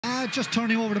Just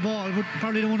turning over the ball. But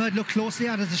probably the one I'd look closely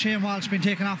at is the Shane Walsh being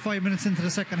taken off 5 minutes into the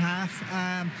second half.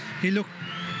 He looked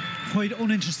quite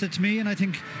uninterested to me, and I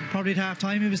think probably at half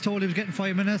time he was told he was getting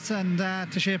 5 minutes and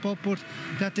to shape up, but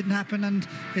that didn't happen, and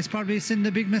it's probably sending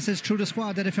a big message through the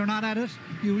squad that if you're not at it,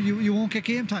 you won't get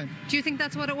game time. Do you think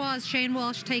that's what it was? Shane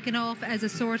Walsh taken off as a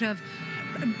sort of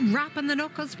rap on the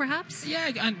knuckles, perhaps?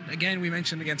 Yeah, and again, we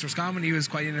mentioned against Roscommon he was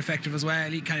quite ineffective as well.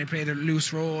 He kind of played a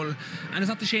loose role, and it's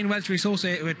not the Shane Welch we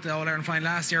associate with the All-Ireland final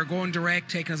last year, going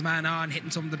direct, taking his man on,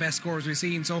 hitting some of the best scores we've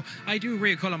seen. So I do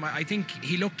agree with Colm. I think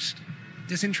he looked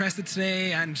disinterested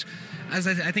today, and as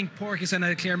I think Porky sent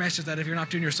a clear message that if you're not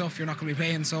doing your stuff, you're not going to be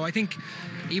playing. So I think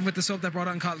even with the sub that brought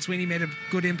on Colin Sweeney made a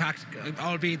good impact,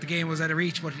 albeit the game was out of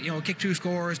reach, but kicked 2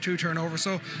 scores, 2 turnovers.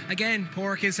 So again,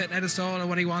 Porky is setting out a stall of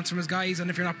what he wants from his guys, and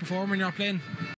if you're not performing, you're not playing.